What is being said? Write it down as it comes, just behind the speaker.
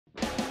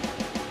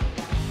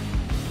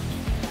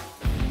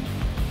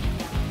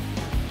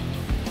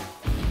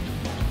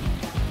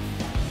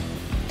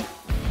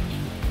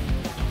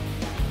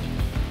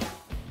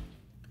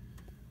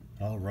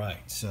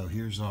So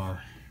here's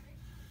our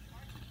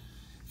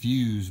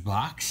fuse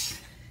box.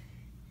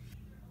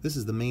 This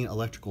is the main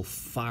electrical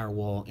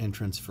firewall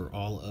entrance for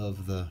all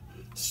of the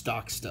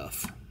stock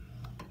stuff,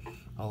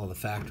 all of the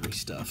factory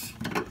stuff.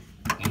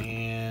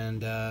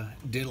 And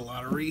did a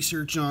lot of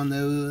research on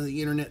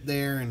the internet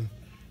there, and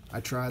I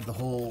tried the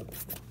whole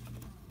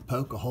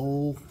poke a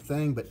hole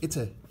thing, but it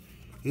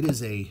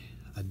is a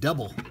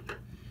double.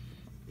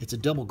 It's a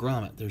double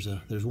grommet.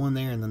 There's one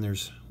there, and then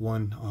there's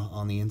one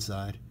on the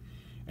inside.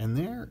 And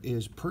there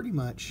is pretty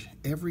much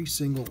every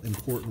single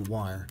important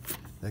wire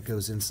that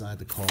goes inside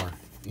the car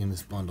in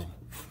this bundle.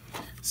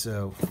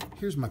 So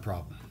here's my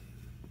problem.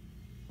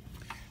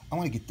 I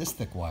want to get this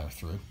thick wire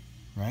through,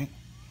 right?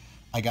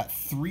 I got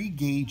 3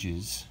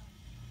 gauges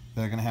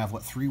that are going to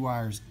have, 3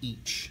 wires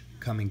each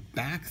coming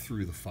back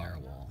through the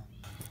firewall.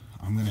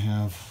 I'm going to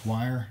have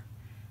wire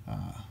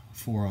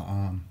for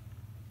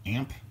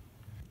amp.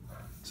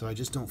 So I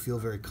just don't feel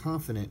very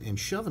confident in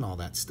shoving all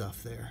that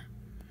stuff there.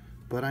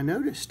 But I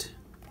noticed,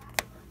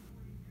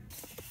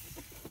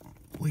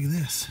 look at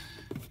this.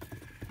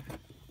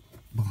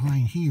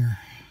 Behind here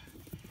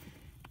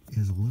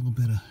is a little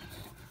bit of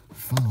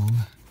foam,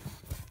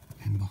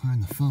 and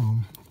behind the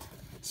foam,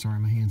 sorry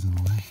my hand's in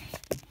the way,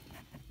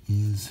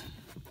 is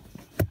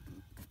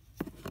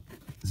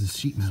this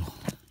sheet metal.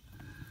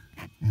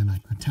 And I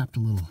tapped a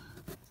little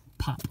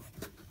pop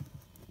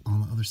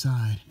on the other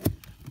side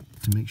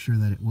to make sure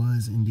that it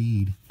was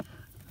indeed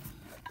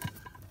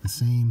the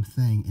same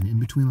thing. And in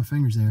between my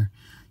fingers there,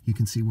 you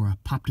can see where I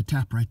popped a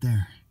tap right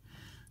there.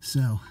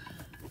 So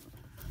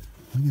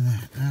look at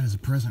that. That is a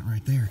present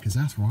right there, because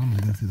that's where I'm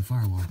going to go through the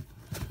firewall.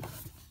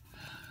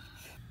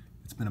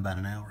 It's been about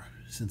an hour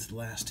since the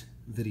last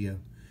video,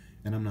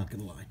 and I'm not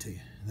going to lie to you,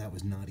 that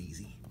was not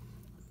easy.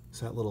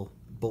 So that little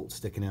bolt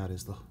sticking out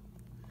is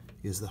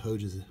the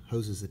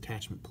hoses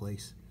attachment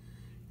place,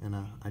 and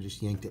I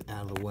just yanked it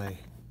out of the way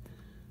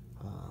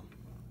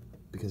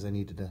because I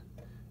needed to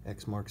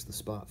X marks the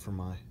spot for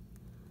my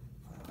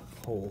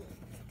hole.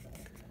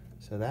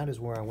 So that is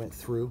where I went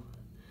through,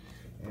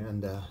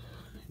 and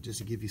just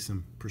to give you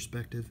some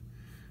perspective,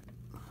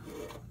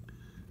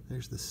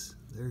 there's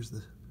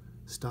the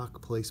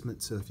stock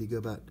placement. So if you go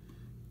about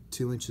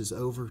 2 inches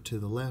over to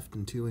the left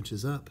and 2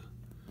 inches up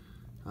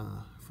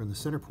from the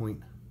center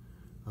point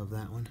of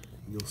that one,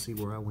 you'll see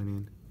where I went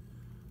in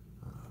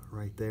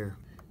right there,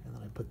 and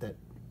then I put that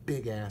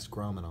big ass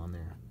grommet on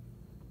there.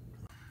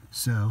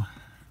 So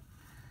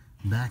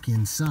back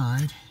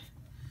inside,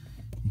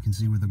 you can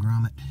see where the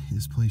grommet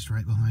is placed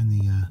right behind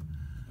the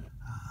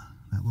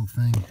that little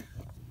thing.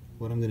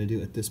 What I'm going to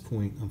do at this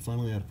point, I'm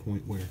finally at a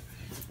point where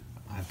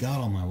I've got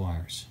all my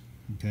wires.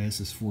 Okay, this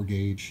is 4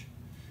 gauge.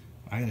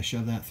 I got to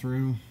shove that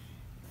through.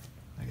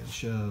 I got to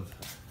shove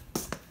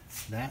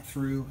that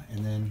through,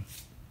 and then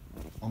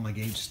all my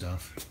gauge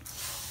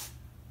stuff.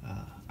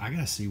 I got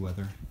to see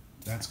whether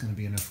that's going to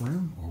be enough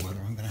room or whether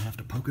I'm going to have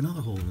to poke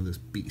another hole into this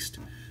beast.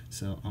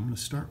 So I'm going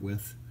to start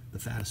with the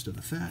fattest of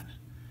the fat,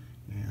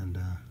 and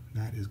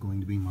that is going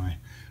to be my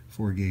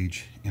 4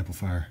 gauge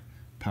amplifier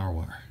power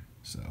wire.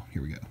 So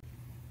here we go.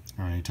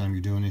 All right, anytime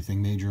you're doing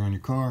anything major on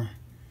your car,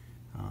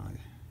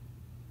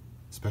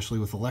 especially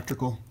with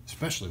electrical,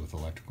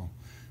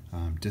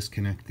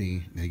 disconnect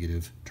the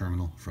negative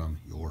terminal from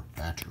your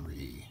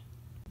battery.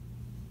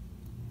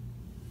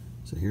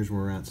 So here's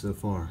where we're at so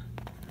far.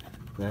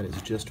 That is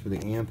just for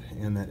the amp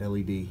and that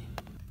LED.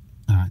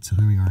 All right, so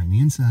here we are on the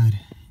inside,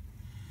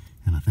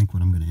 and I think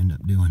what I'm going to end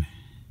up doing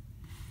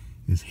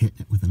is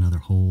hitting it with another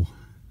hole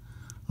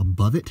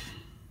above it,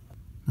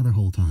 another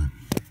hole time.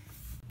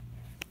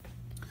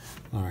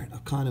 All right,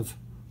 I've kind of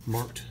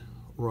marked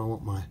where I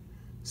want my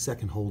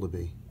second hole to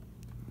be,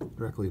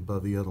 directly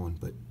above the other one,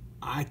 but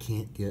I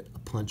can't get a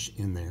punch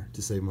in there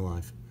to save my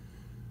life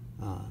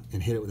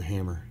and hit it with a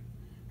hammer.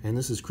 And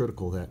this is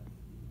critical that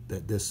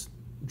this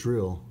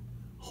drill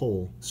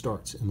hole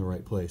starts in the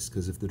right place,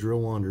 because if the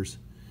drill wanders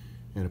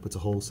and it puts a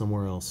hole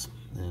somewhere else,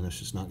 then that's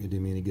just not going to do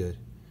me any good.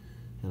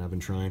 And I've been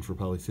trying for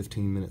probably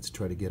 15 minutes to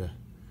try to get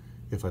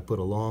if I put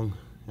a long,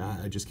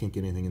 I just can't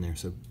get anything in there.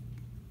 So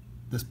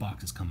this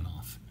box is coming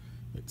off.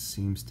 It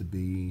seems to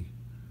be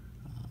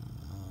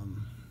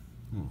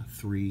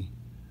 3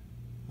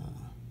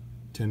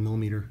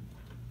 10mm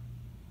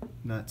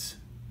nuts.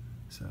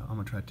 So I'm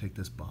going to try to take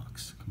this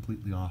box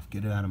completely off,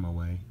 get it out of my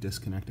way,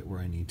 disconnect it where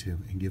I need to,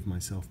 and give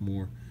myself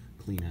more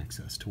clean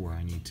access to where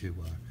I need to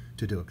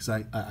do it, because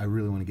I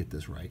really want to get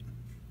this right.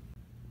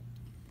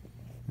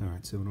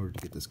 Alright, so in order to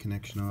get this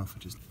connection off,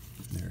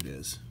 there it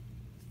is.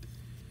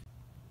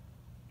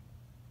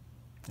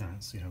 Alright,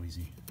 let's see how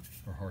easy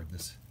or hard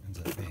this ends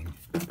up being.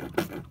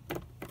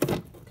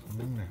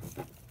 Come on now.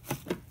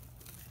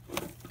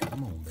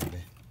 Come on,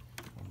 baby.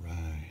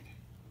 Alright.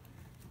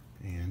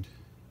 And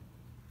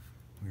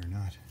we're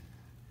not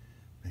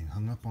being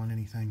hung up on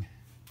anything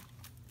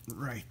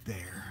right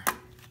there.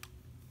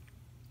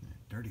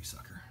 That dirty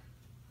sucker.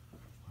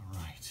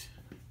 Alright.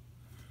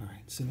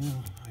 Alright, so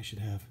now I should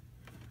have,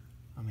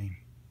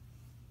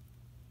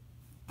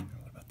 what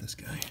about this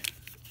guy?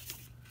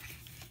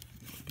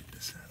 Get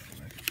this out of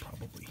the way. I could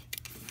probably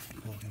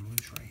pull him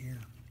loose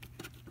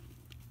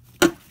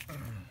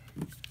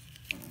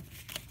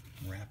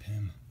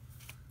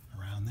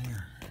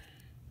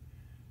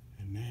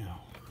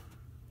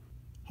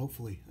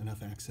hopefully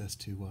enough access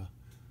to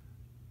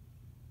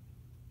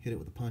hit it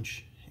with a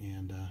punch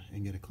and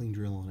get a clean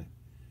drill on it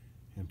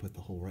and put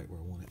the hole right where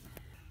I want it.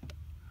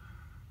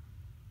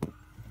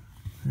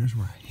 There's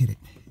where I hit it.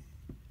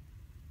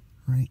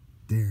 Right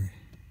there.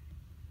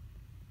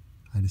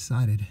 I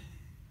decided,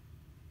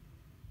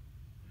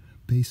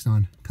 based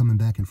on coming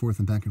back and forth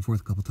a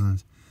couple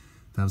times,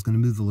 that I was going to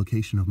move the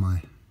location of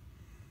my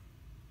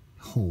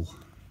hole.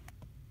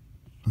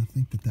 I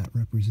think that that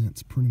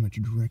represents pretty much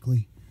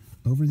directly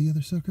over the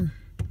other sucker.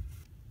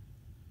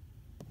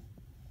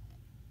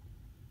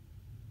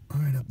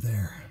 Right up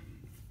there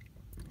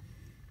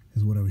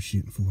is what I was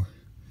shooting for.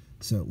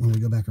 So when we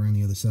go back around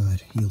the other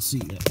side, you'll see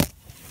that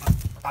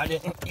I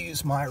didn't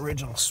use my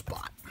original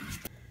spot.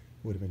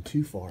 Would have been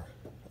too far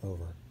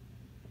over.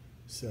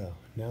 So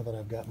now that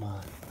I've got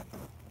my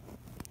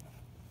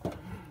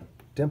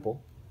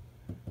dimple,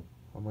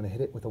 I'm going to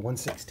hit it with a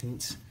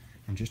 1/16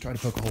 and just try to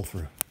poke a hole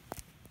through.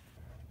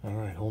 All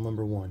right, hole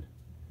number 1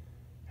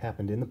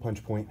 happened in the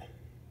punch point,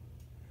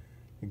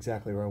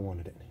 exactly where I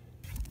wanted it.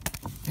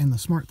 And the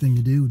smart thing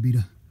to do would be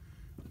to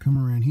come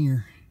around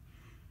here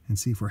and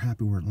see if we're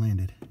happy where it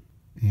landed.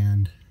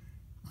 And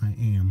I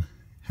am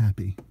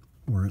happy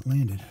where it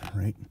landed,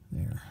 right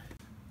there.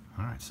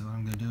 All right, so what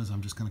I'm going to do is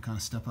I'm just going to kind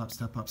of step up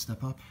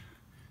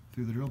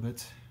through the drill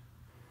bits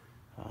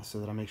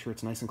so that I make sure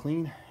it's nice and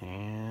clean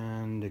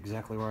and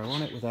exactly where I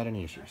want it without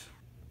any issues.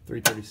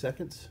 3/30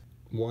 seconds,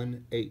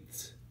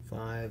 1/8,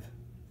 5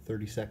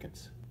 30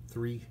 seconds,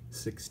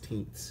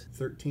 3/16,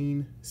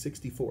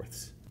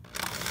 13/64.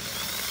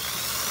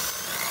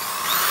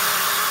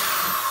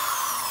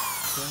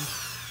 So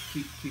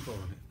keep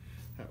on it.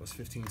 That was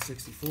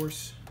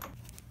 15/64,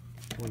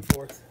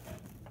 1/4,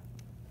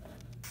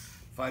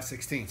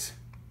 5/16.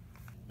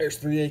 There's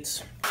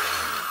 3/8.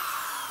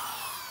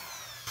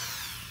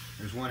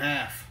 There's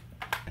 1/2.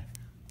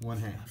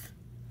 1/2.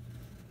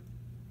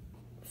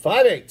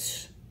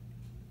 5/8.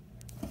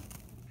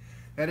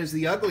 That is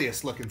the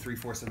ugliest looking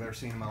 3/4 I've ever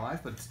seen in my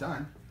life, but it's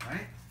done,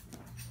 right?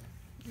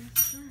 Yes,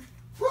 sir.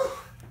 Woo!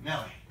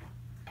 Nelly.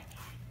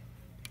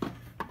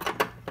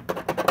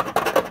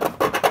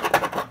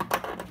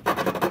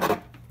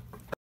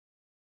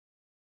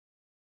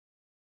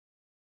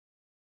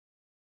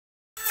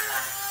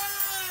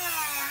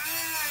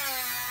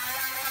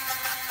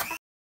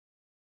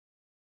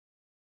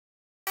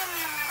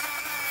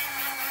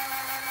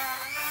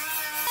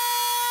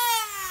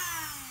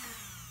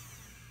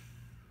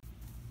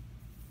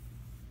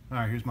 All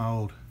right, here's my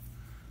old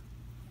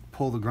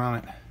pull the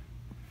grommet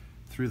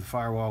through the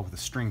firewall with a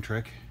string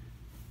trick.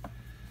 What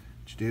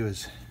you do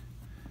is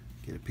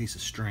get a piece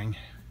of string.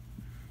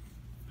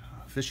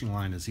 Fishing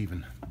line is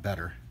even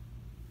better,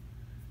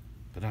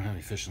 but I don't have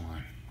any fishing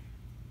line.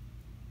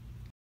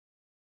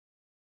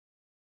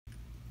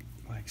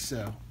 Like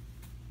so.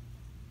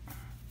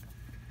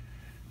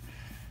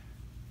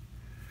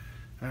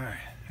 All right,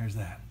 there's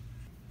that.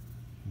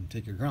 And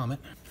take your grommet,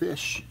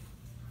 fish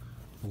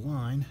the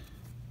line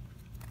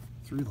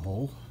through the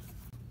hole.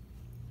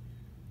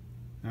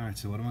 All right,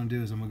 so what I'm gonna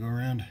do is I'm gonna go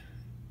around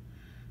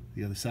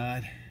the other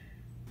side.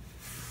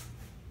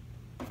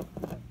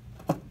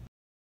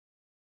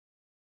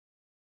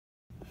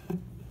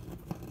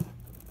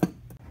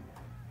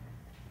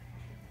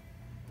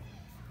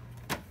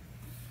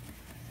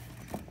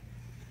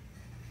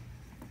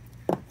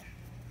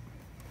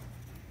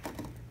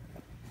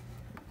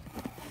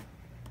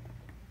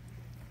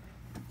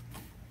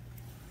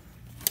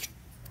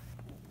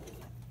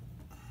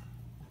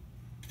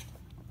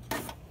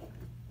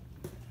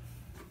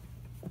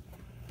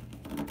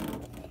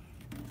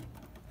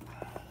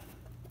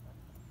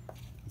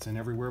 It's in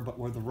everywhere but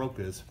where the rope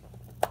is.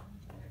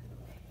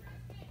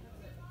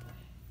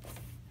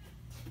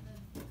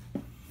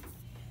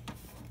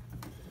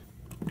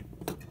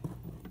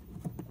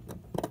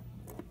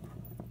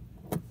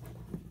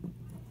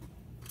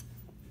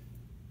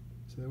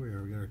 So there we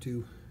are, we got our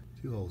two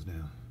holes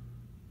now.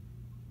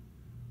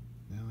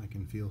 Now I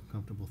can feel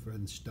comfortable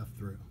threading stuff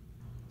through.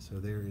 So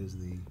there is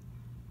the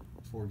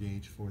 4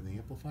 gauge for the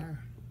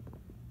amplifier.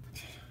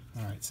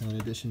 Alright, so in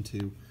addition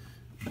to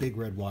big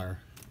red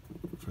wire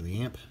for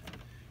the amp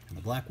and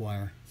the black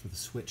wire for the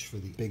switch for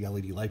the big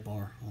LED light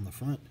bar on the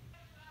front.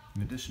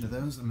 In addition to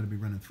those, I'm going to be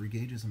running 3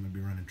 gauges. I'm going to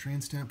be running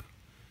trans temp,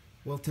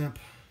 well temp,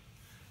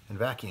 and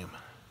vacuum.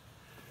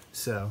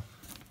 So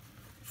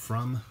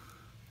from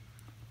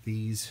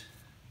these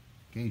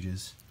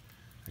gauges,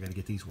 I got to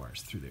get these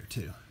wires through there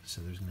too.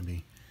 So there's going to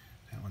be,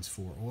 that one's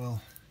for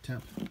oil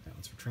temp, that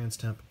one's for trans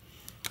temp,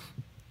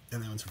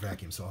 and that one's for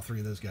vacuum. So all 3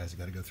 of those guys have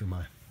got to go through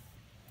my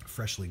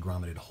freshly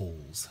grommeted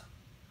holes.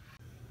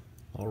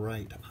 All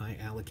right, I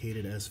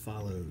allocated as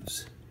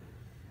follows.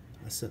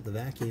 I sent the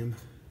vacuum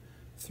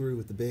through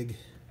with the big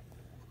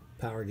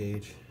power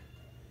gauge,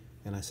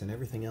 and I sent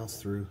everything else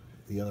through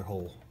the other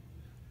hole.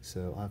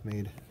 So I've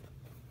made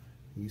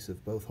use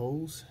of both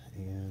holes,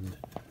 and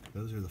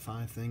those are the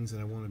 5 things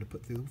that I wanted to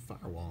put through the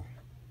firewall.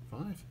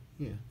 5?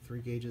 Yeah, 3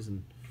 gauges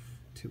and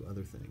 2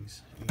 other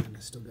things. And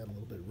I still got a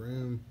little bit of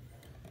room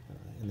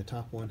in the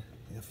top one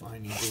if I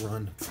need to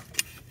run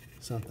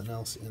something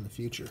else in the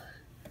future.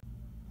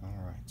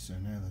 Alright, so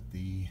now that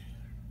the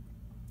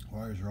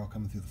wires are all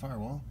coming through the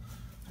firewall,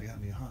 I got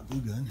me a hot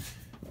glue gun,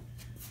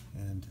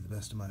 and to the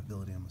best of my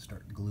ability I'm going to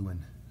start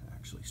gluing. I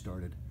actually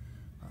started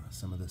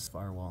some of this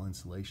firewall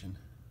insulation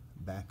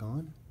back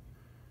on.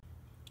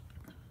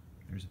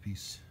 There's a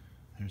piece,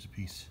 there's a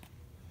piece,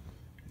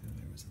 and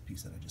there was the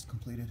piece that I just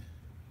completed.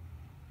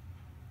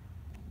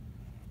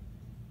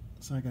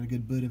 So I got a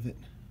good bit of it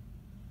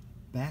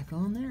back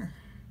on there,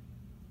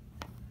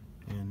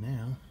 and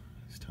now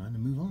it's time to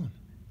move on.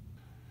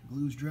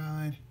 Glue's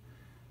dried,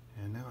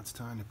 and now it's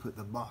time to put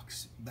the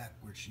box back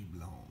where she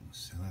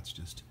belongs. So that's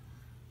just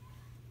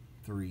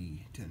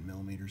 3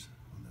 10mm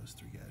on those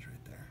 3 guys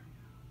right there.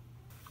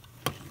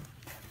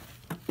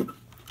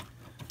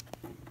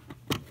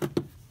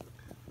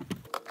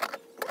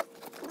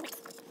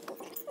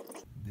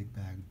 Big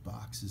bag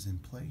box is in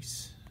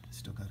place.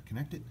 Still got to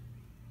connect it.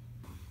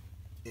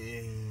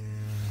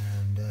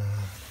 And a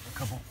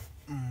couple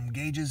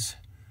gauges.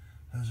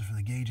 Those are for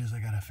the gauges. I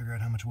got to figure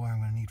out how much wire I'm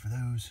going to need for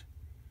those.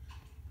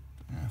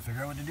 And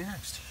figure out what to do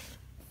next.